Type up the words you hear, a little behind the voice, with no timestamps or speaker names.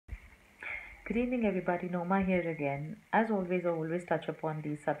Good evening, everybody. Noma here again. As always, I always touch upon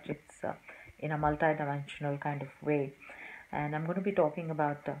these subjects in a multidimensional kind of way. And I'm going to be talking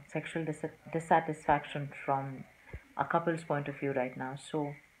about sexual dissatisfaction from a couple's point of view right now.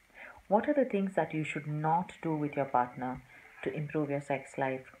 So, what are the things that you should not do with your partner to improve your sex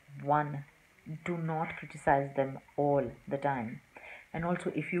life? One, do not criticize them all the time. And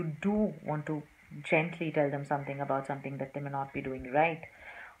also, if you do want to gently tell them something about something that they may not be doing right,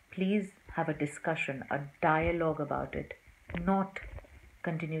 please have a discussion, a dialogue about it, not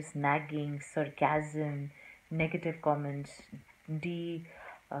continuous nagging, sarcasm, negative comments,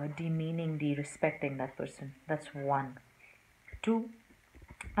 demeaning, de-respecting that person. That's one. Two,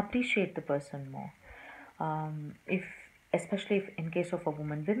 appreciate the person more. If especially if in case of a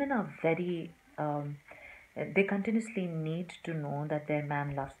woman, women are very they continuously need to know that their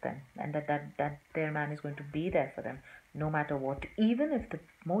man loves them and that their man is going to be there for them no matter what. Even if the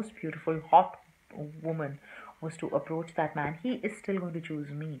most beautiful hot woman was to approach that man, he is still going to choose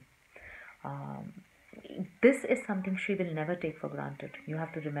me. um, this is something she will never take for granted. You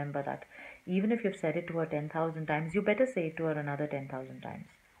have to remember that. Even if you've said it to her 10,000 times, you better say it to her another 10,000 times,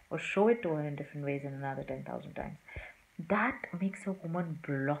 or show it to her in different ways in another 10,000 times. That makes a woman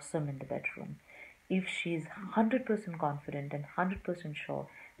blossom in the bedroom. If she's 100% confident and 100% sure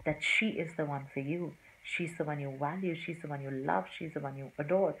that she is the one for you, she's the one you value, she's the one you love, she's the one you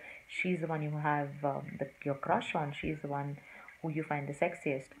adore, she's the one you have your crush on, she's the one who you find the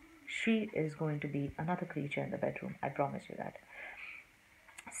sexiest, she is going to be another creature in the bedroom. I promise you that.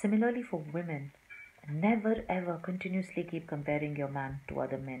 Similarly, for women, never ever continuously keep comparing your man to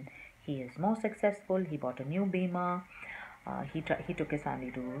other men. He is more successful, he bought a new Beamer, he took his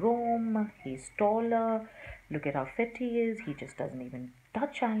family to Rome, he's taller, look at how fit he is, he just doesn't even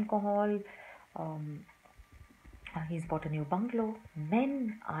touch alcohol, um, he's bought a new bungalow.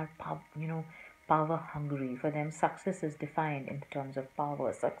 Men are, power hungry. For them, success is defined in terms of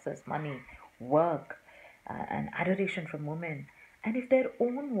power, success, money, work, and adoration from women. And if their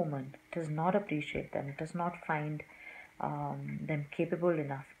own woman does not appreciate them, does not find them capable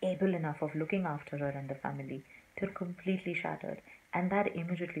enough, able enough of looking after her and the family, they're completely shattered. And that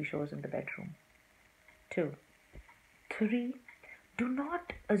immediately shows in the bedroom. Two. Three, do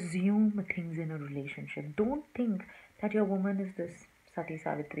not assume things in a relationship. Don't think that your woman is this Sati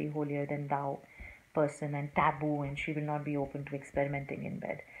Savitri, holier than thou person and taboo, and she will not be open to experimenting in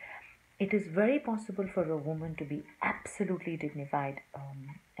bed. It is very possible for a woman to be absolutely dignified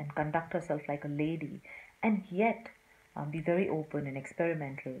and conduct herself like a lady, and yet be very open and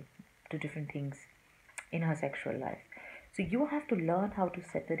experimental to different things in her sexual life. So you have to learn how to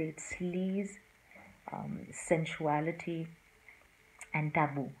separate sleaze, sensuality, and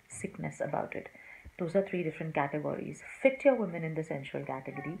taboo, sickness about it. Those are three different categories. Fit your woman in the sensual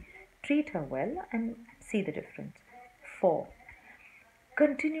category, treat her well, and see the difference. Four,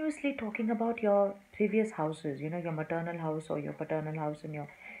 continuously talking about your previous houses, your maternal house or your paternal house, and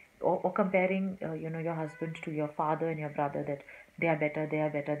or comparing, your husband to your father and your brother, that they are better, they are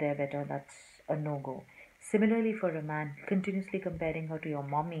better, they are better. That's a no go. Similarly, for a man, continuously comparing her to your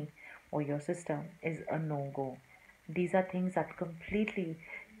mommy or your sister is a no go. These are things that completely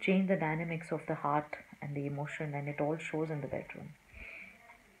change the dynamics of the heart and the emotion, and it all shows in the bedroom.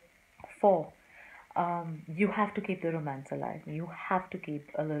 Four, you have to keep the romance alive. You have to keep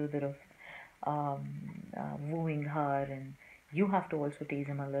a little bit of wooing her, and you have to also tease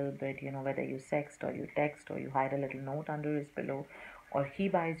him a little bit, whether you sext or you text or you hide a little note under his pillow or he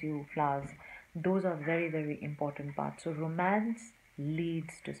buys you flowers. Those are very, very important parts. So, romance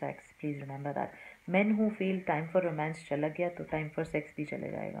leads to sex. Please remember that. Men who feel time for romance chala gaya, to time for sex bhi chale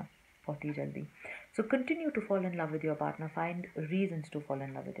jayega बहुत ही jaldi. So continue to fall in love with your partner. Find reasons to fall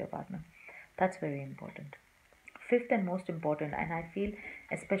in love with your partner. That's very important. Fifth and most important, and I feel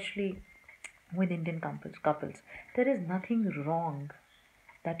especially with Indian couples, there is nothing wrong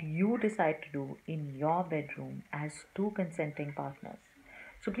that you decide to do in your bedroom as two consenting partners.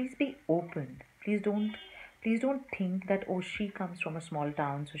 So please be open. Please don't think that, oh, she comes from a small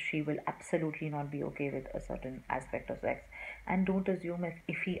town, so she will absolutely not be okay with a certain aspect of sex. And don't assume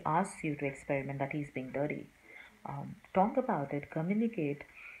if he asks you to experiment that he's being dirty. Talk about it, communicate,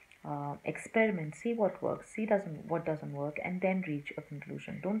 experiment, see what works, see what doesn't work, and then reach a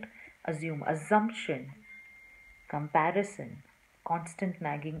conclusion. Don't assume. Assumption, comparison, constant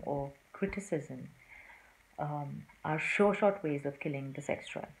nagging, or criticism are short ways of killing the sex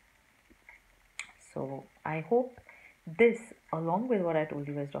drive. So I hope this, along with what I told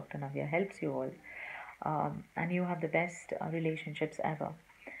you as Dr.Navhya, helps you all, and you have the best relationships ever.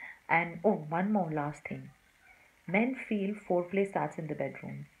 And oh, one more last thing. Men feel foreplay starts in the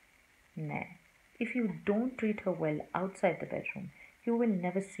bedroom. Nah. If you don't treat her well outside the bedroom, you will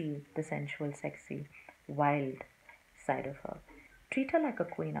never see the sensual, sexy, wild side of her. Treat her like a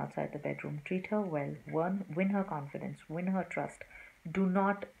queen outside the bedroom. Treat her well. Win her confidence. Win her trust. Do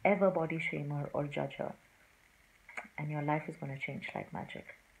not ever body shame her or judge her. And your life is going to change like magic.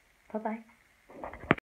 Bye bye.